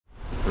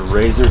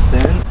razor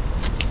thin.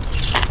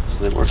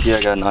 So they work. Yeah,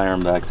 I got an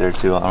iron back there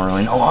too. I don't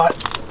really know what.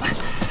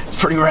 It's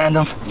pretty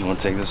random. You want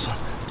to take this one?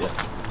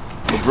 Yeah.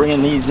 We're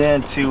bringing these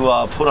in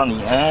to put on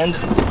the end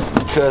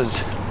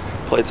because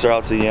plates are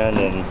out to the end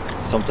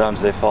and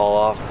sometimes they fall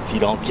off if you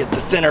don't get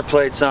the thinner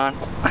plates on.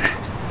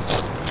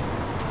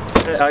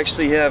 I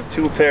actually have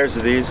 2 pairs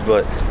of these,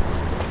 but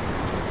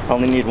I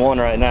only need 1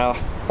 right now.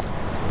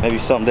 Maybe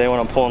someday when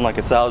I'm pulling like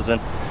 1,000,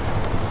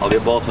 I'll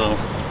get both of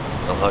them.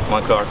 I'll hook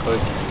my car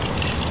quick.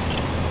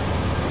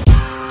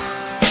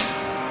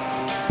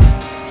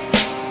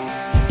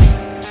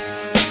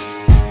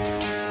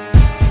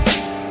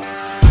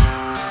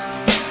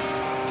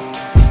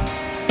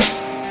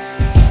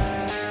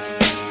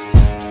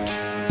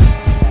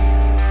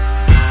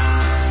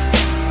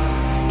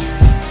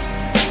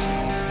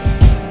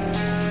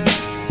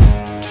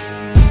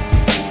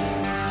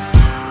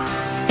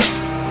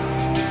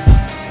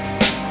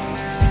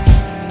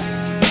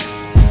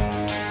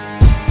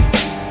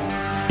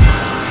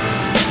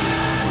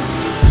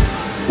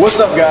 What's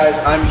up, guys?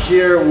 I'm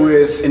here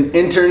with an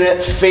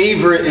internet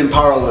favorite in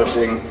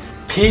powerlifting,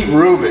 Pete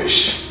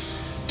Rubish.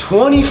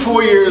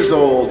 24 years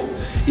old.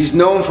 He's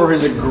known for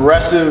his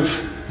aggressive,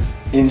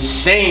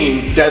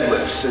 insane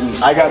deadlifts,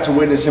 and I got to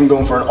witness him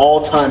going for an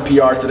all-time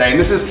PR today. And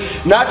this is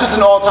not just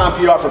an all-time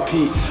PR for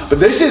Pete, but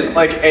this is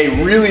like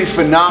a really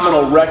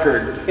phenomenal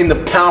record in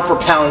the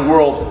pound-for-pound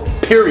world,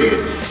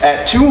 period.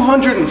 At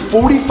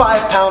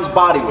 245 pounds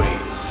body weight,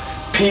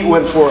 Pete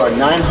went for a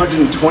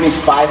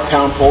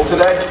 925-pound pull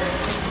today.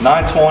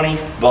 920,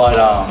 but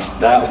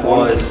that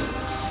was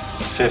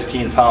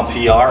 15-pound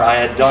PR. I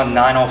had done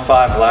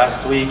 905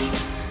 last week,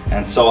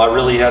 and so I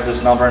really had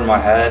this number in my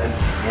head.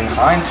 In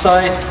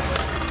hindsight,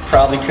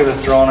 probably could have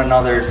thrown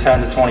another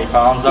 10 to 20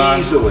 pounds on.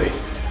 Easily.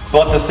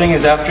 But the thing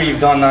is, after you've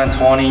done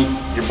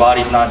 920, your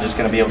body's not just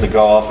gonna be able to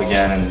go up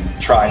again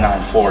and try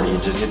 940.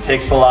 It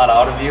takes a lot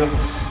out of you,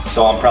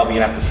 so I'm probably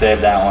gonna have to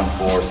save that one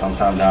for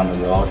sometime down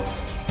the road.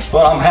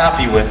 But I'm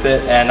happy with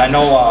it, and I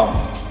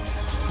know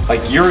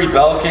like Yuri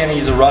Belkin,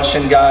 he's a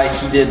Russian guy.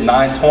 He did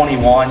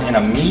 921 in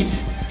a meet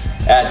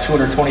at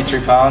 223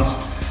 pounds.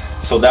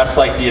 So that's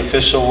like the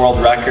official world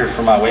record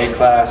for my weight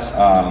class.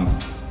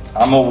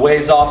 I'm a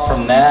ways off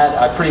from that.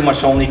 I pretty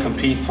much only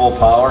compete full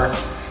power,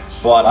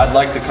 but I'd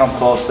like to come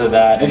close to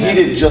that. And he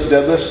did just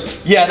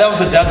deadlifts? Yeah, that was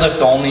a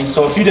deadlift only.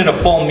 So if you did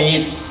a full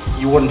meet,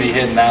 you wouldn't be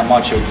hitting that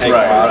much. It would take more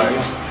out of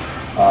you.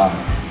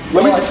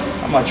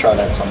 I might try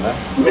that someday.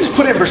 Let me just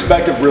put it in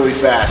perspective really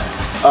fast.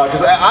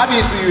 Because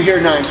obviously you hear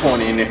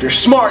 920, and if you're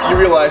smart, you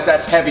realize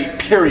that's heavy,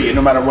 period,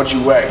 no matter what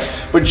you weigh.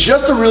 But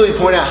just to really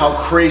point out how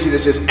crazy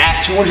this is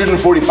at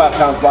 245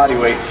 pounds body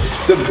weight,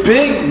 the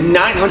big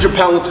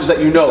 900-pound lifters that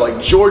you know,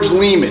 like George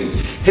Lehman,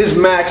 his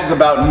max is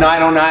about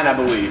 909, I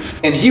believe.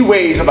 And he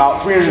weighs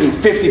about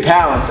 350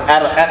 pounds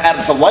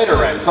at the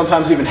lighter end,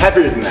 sometimes even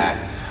heavier than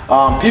that.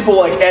 People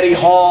like Eddie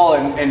Hall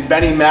and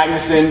Benny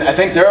Magnuson, I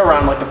think they're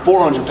around like the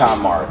 400-pound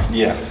mark.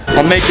 Yeah.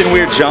 I'm making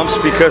weird jumps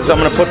because I'm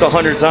gonna put the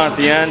 100s on at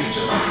the end.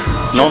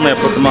 Normally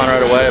I put them on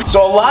right away.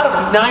 So a lot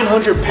of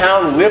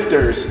 900-pound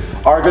lifters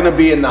are gonna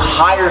be in the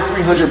higher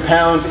 300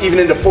 pounds, even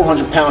into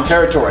 400-pound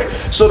territory.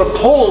 So to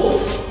pull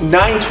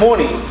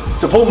 920,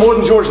 to pull more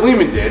than George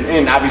Lehman did,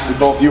 and obviously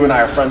both you and I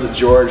are friends with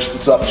George.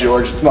 What's up,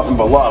 George? It's nothing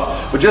but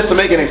love. But just to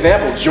make an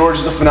example, George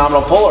is a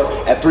phenomenal puller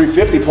at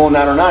 350 pulling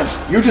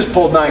 909. You just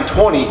pulled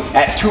 920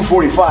 at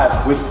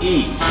 245 with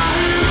ease.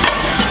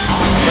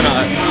 I'm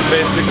gonna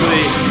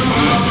basically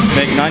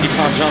make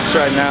 90-pound jumps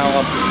right now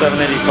up to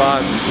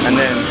 785, and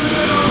then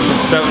from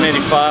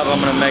 785 I'm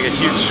gonna make a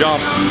huge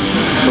jump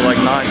to like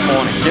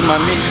 920. Getting my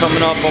meet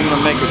coming up, I'm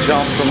gonna make a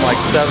jump from like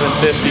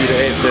 750 to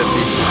 850.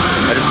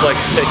 I just like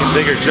taking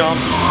bigger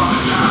jumps.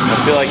 I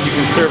feel like you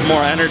conserve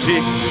more energy,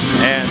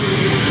 and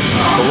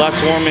the less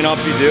warming up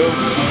you do,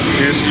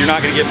 you're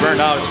not gonna get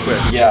burned out as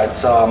quick. Yeah,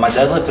 it's my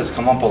deadlift has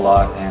come up a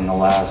lot in the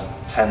last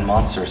 10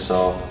 months or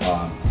so.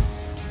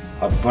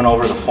 I've went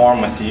over the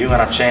form with you,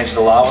 and I've changed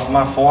a lot with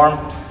my form.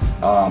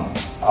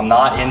 I'm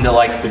not into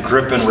like the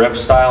grip and rip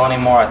style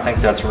anymore. I think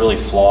that's really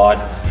flawed.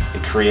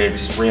 It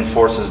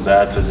reinforces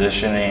bad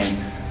positioning,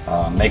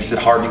 makes it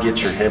hard to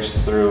get your hips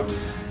through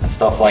and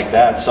stuff like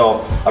that.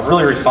 So I've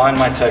really refined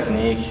my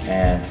technique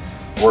and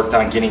worked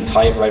on getting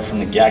tight right from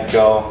the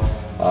get-go,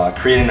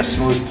 creating a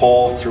smooth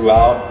pull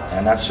throughout,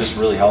 and that's just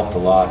really helped a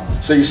lot.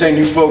 So you're saying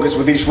you focus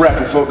with each rep,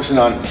 you're focusing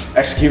on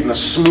executing a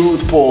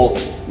smooth pull,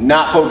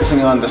 not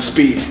focusing on the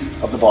speed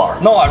of the bar?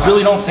 No, I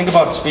really don't think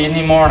about speed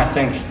anymore, and I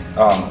think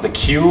the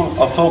cue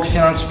of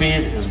focusing on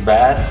speed is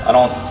bad. I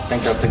don't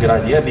think that's a good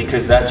idea,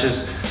 because that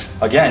just,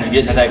 again, you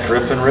get into that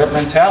grip and rip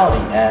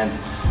mentality, and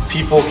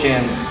people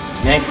can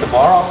yank the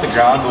bar off the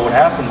ground, but what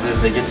happens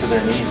is they get to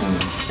their knees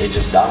and they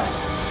just die.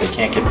 They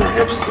can't get their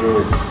hips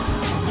through.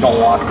 You don't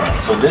want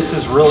that. So this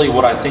is really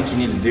what I think you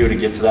need to do to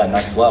get to that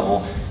next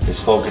level, is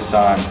focus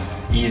on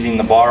easing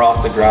the bar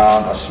off the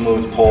ground, a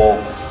smooth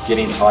pull,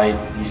 getting tight,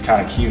 these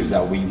kind of cues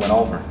that we went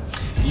over.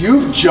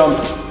 You've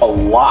jumped a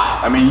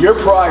lot. I mean, your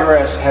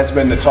progress has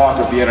been the talk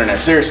of the internet.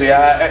 Seriously,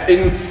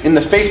 in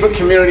the Facebook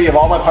community of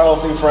all my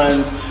powerlifting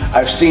friends,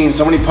 I've seen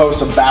so many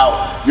posts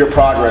about your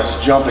progress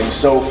jumping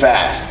so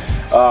fast.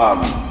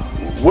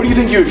 What do you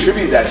think you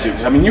attribute that to?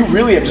 Because I mean, you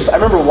really have I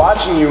remember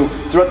watching you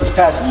throughout this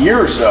past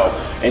year or so,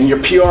 and you're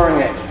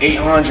PRing at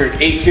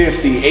 800,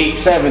 850,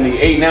 870,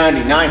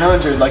 890,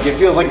 900. Like, it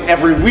feels like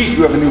every week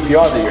you have a new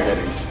PR that you're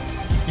hitting.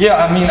 Yeah,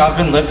 I mean, I've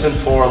been lifting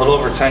for a little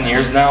over 10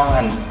 years now,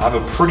 and I have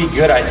a pretty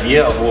good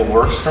idea of what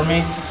works for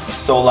me.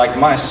 So like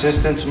my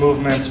assistance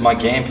movements, my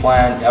game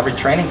plan, every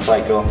training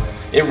cycle,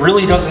 it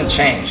really doesn't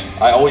change.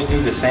 I always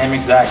do the same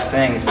exact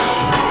things.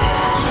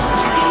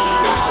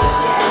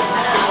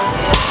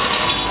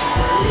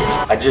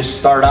 I just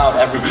start out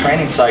every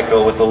training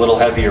cycle with a little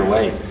heavier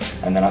weight,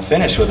 and then I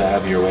finish with a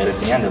heavier weight at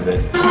the end of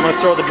it. I'm gonna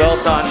throw the belt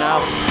on now.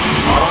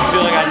 I don't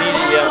feel like I need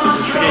it yet, but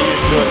just to get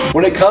used to it.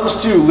 When it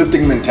comes to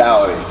lifting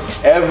mentality,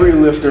 every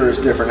lifter is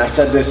different. I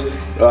said this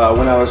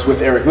when I was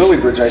with Eric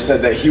Lillybridge. I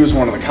said that he was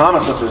one of the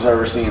calmest lifters I've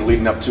ever seen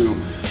leading up to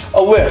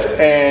a lift,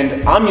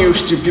 and I'm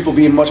used to people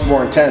being much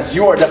more intense.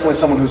 You are definitely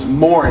someone who's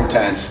more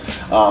intense,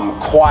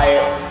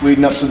 quiet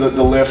leading up to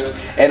the lift,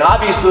 and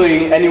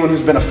obviously anyone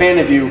who's been a fan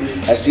of you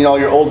has seen all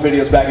your old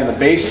videos back in the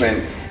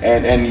basement,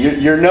 and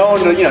you're known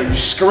to, you know, you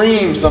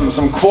scream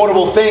some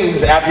quotable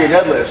things after your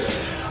deadlifts.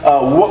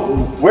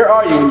 Where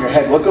are you in your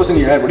head? What goes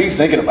into your head? What are you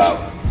thinking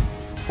about?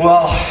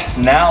 Well,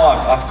 now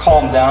I've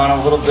calmed down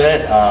a little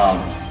bit.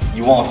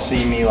 You won't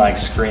see me like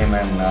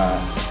screaming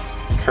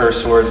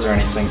curse words or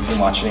anything too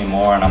much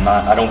anymore, and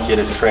I don't get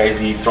as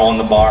crazy throwing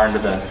the bar into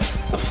the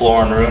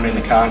floor and ruining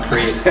the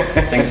concrete,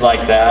 things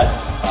like that.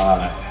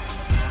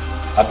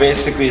 I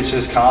basically, it's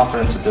just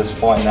confidence at this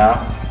point now.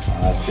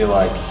 I feel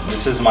like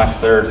this is my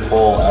third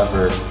pull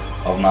ever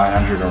of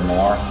 900 or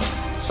more.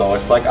 So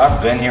it's like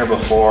I've been here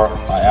before,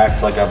 I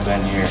act like I've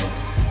been here,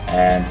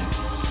 and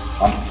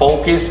I'm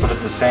focused, but at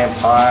the same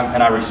time,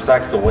 and I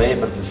respect the weight,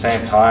 but at the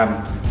same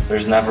time,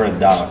 there's never a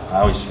doubt. I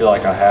always feel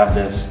like I have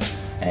this,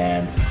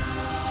 and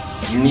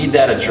you need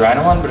that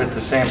adrenaline, but at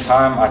the same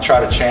time, I try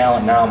to channel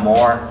it now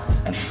more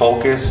and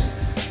focus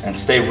and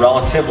stay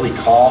relatively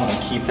calm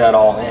and keep that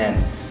all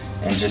in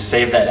and just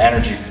save that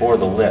energy for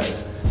the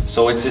lift.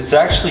 So it's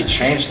actually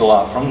changed a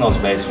lot from those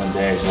basement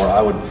days where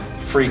I would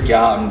freak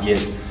out and get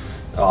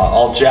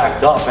all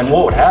jacked up. And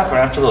what would happen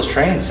after those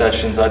training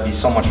sessions, I'd be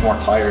so much more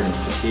tired and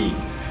fatigued.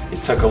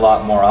 It took a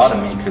lot more out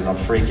of me because I'm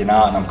freaking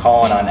out and I'm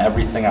calling on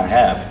everything I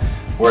have.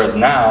 Whereas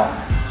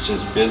now, it's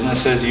just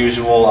business as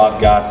usual.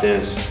 I've got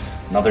this,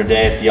 another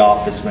day at the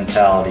office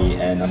mentality,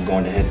 and I'm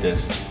going to hit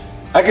this.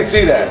 I can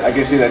see that. I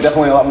can see that.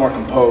 Definitely a lot more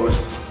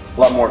composed,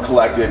 a lot more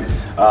collected.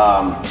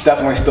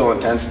 Definitely still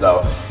intense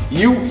though.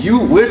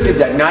 You lifted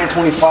that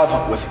 925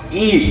 up with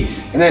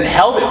ease and then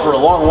held it for a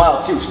long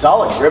while too.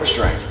 Solid grip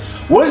strength.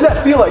 What does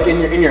that feel like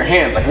in your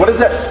hands? Like, what does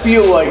that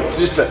feel like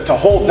just to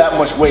hold that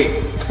much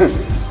weight?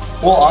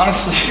 Well,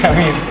 honestly,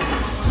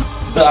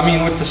 I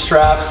mean, with the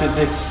straps,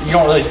 it's you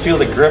don't really feel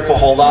the grip a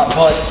whole lot,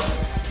 but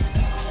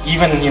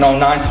even, you know,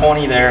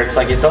 920 there, it's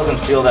like it doesn't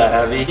feel that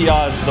heavy.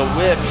 The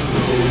whip,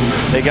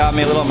 they got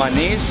me a little on my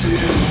knees.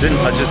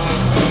 I just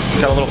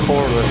got a little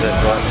forward with it,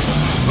 but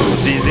it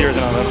was easier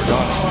than I've ever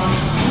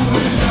done.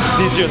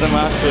 It's easier than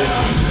last week.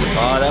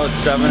 That was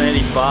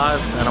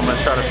 785, and I'm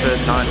gonna try to fit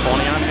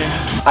 920 on here.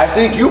 I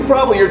think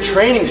your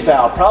training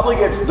style probably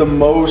gets the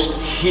most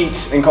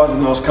heat and causes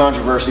the most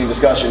controversy and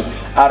discussion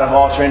out of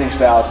all training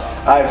styles.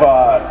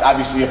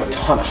 Obviously you have a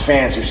ton of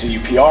fans who see you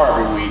PR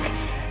every week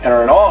and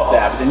are in awe of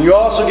that, but then you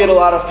also get a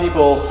lot of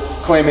people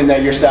claiming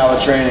that your style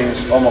of training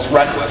is almost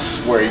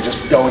reckless, where you're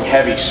just going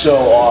heavy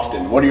so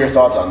often. What are your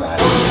thoughts on that?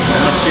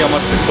 Let's see how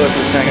much the clip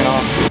is hanging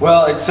off.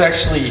 Well, it's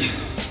actually,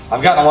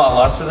 I've gotten a lot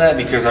less of that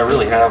because I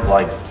really have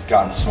like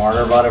gotten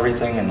smarter about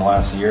everything in the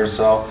last year or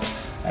so,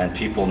 and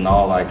people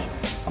know like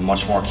I'm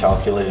much more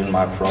calculated in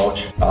my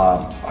approach.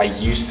 I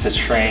used to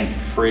train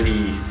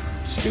pretty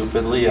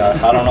stupidly.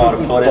 I don't know how to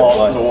put it,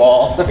 Balls to the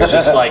wall. It's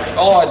just like,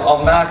 oh,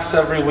 I'll max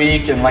every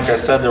week, and like I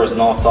said, there was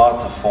no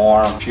thought to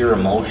form, pure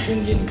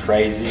emotion, getting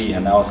crazy,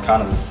 and that was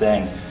kind of the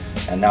thing.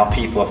 And now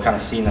people have kind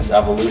of seen this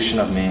evolution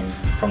of me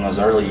from those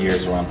early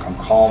years where I'm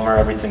calmer,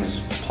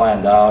 everything's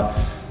planned out.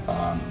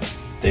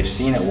 They've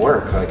seen it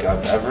work. Like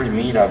every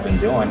meet I've been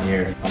doing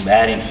here, I'm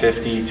adding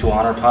 50 to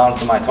 100 pounds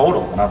to my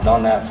total, and I've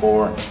done that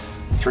for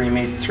 4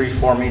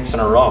 meets in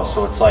a row.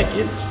 So it's like,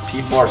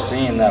 people are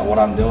seeing that what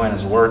I'm doing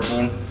is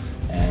working,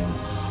 and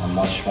I'm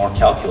much more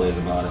calculated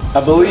about it.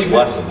 I believe there's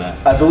less of that.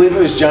 I believe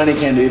it was Johnny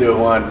Candido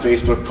who on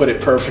Facebook put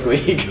it perfectly.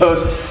 He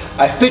goes,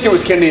 I think it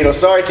was Candido.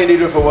 Sorry,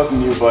 Candido, if it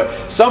wasn't you,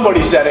 but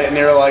somebody said it, and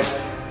they were like,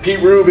 Pete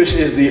Rubish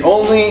is the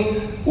only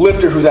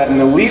lifter who's at an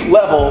elite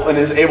level and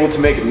is able to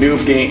make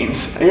noob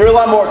gains. And you're a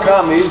lot more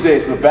calm these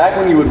days, but back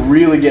when you would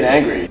really get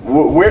angry,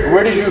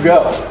 where did you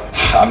go?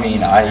 I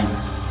mean,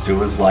 it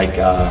was like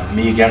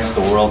me against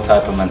the world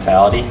type of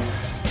mentality,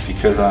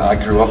 because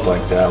I grew up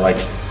like that. Like,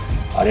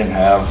 I didn't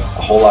have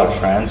a whole lot of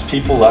friends.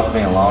 People left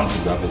me alone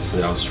because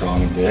obviously I was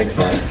strong and big,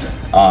 but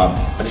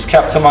I just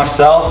kept to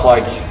myself.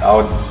 Like, I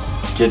would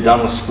get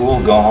done with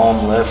school, go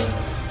home, lift,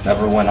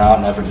 never went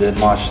out, never did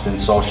much, didn't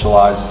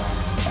socialize,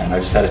 and I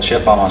just had a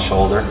chip on my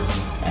shoulder,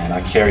 and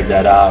I carried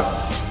that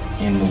out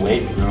in the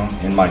weight room,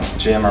 in my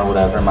gym or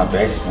whatever, in my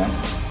basement.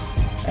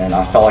 And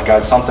I felt like I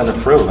had something to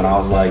prove, and I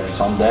was like,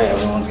 someday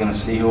everyone's gonna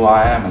see who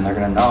I am and they're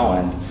gonna know,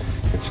 and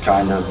it's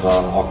kind of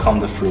all come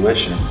to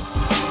fruition.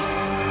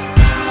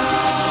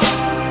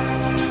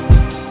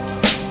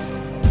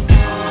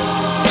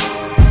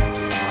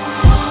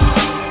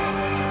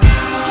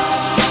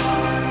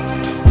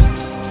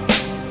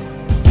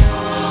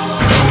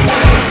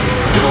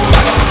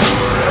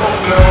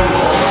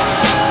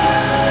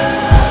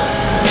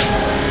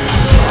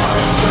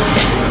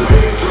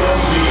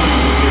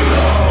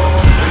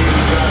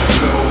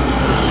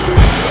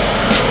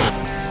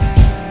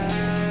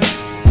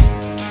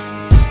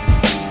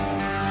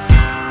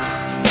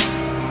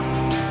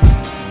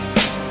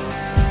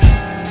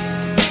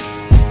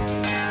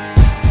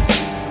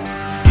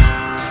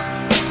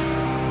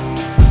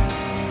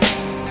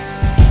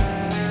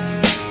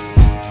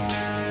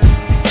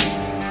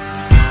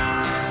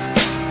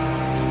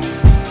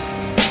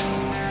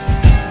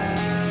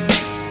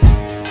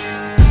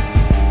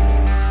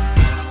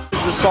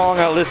 Song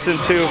I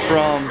listened to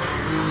from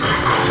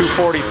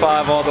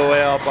 245 all the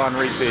way up on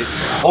repeat.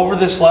 Over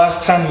this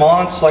last 10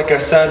 months, like I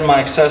said, my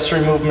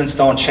accessory movements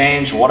don't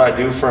change. What I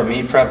do for a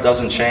meet prep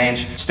doesn't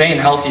change. Staying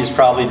healthy is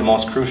probably the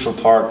most crucial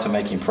part to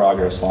making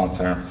progress long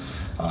term.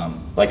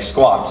 Like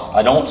squats.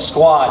 I don't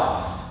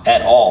squat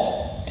at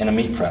all in a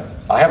meet prep.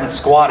 I haven't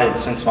squatted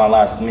since my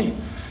last meet.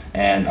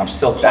 And I'm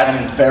still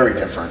planning. That's very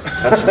different.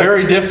 That's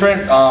very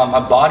different. My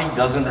body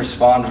doesn't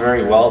respond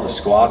very well to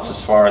squats,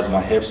 as far as my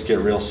hips get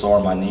real sore,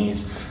 my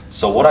knees.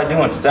 So what I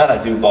do instead,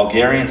 I do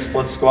Bulgarian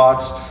split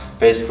squats,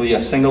 basically a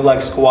single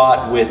leg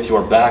squat with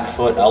your back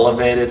foot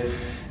elevated.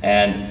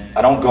 And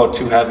I don't go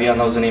too heavy on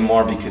those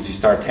anymore because you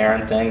start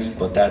tearing things,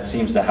 but that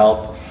seems to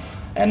help.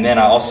 And then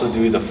I also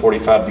do the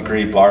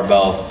 45-degree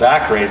barbell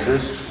back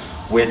raises,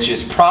 which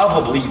is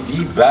probably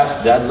the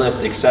best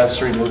deadlift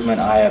accessory movement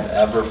I have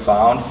ever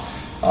found.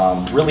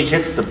 Really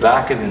hits the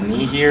back of the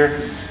knee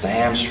here, the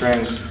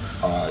hamstrings,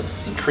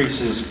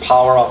 increases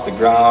power off the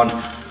ground,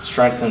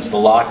 strengthens the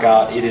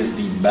lockout. It is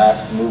the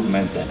best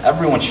movement that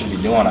everyone should be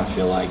doing, I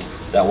feel like,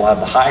 that will have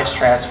the highest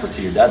transfer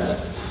to your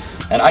deadlift.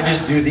 And I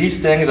just do these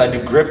things. I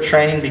do grip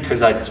training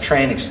because I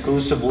train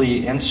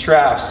exclusively in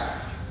straps.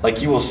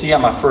 Like you will see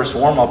on my first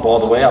warm-up all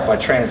the way up, I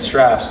train in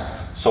straps.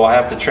 So I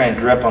have to train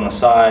grip on the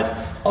side.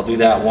 I'll do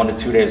that 1 to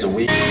 2 days a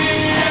week.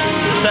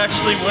 This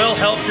actually will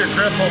help your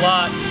grip a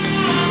lot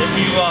if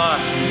you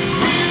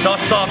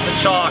dust off the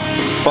chalk.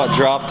 If I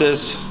drop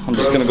this, I'm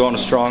just gonna go into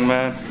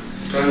strongman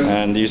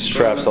and use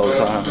straps all the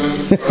time.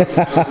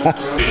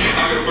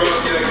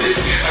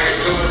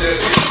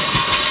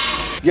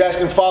 You guys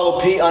can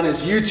follow Pete on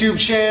his YouTube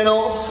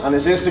channel, on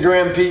his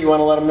Instagram. Pete, you want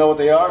to let them know what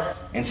they are?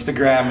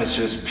 Instagram is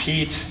just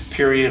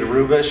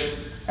Pete.Rubish,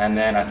 and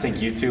then I think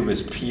YouTube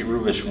is Pete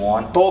Rubish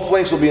 1. Both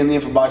links will be in the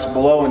info box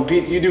below. And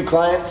Pete, do you do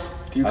clients?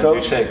 Do you coach? I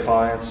do take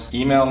clients.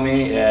 Email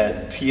me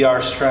at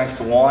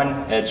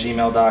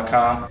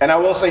prstrength1@gmail.com. And I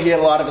will say he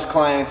had a lot of his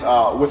clients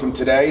with him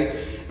today.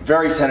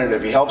 Very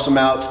tentative. He helps them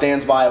out,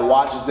 stands by,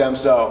 watches them.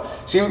 So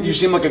you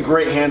seem like a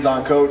great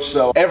hands-on coach.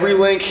 So every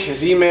link,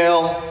 his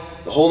email,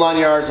 the whole 9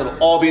 yards, it'll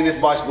all be in the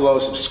info box below.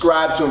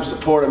 Subscribe to him,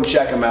 support him,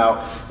 check him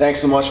out.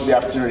 Thanks so much for the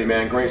opportunity,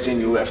 man. Great seeing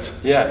you lift.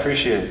 Yeah, I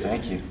appreciate it.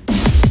 Thank you.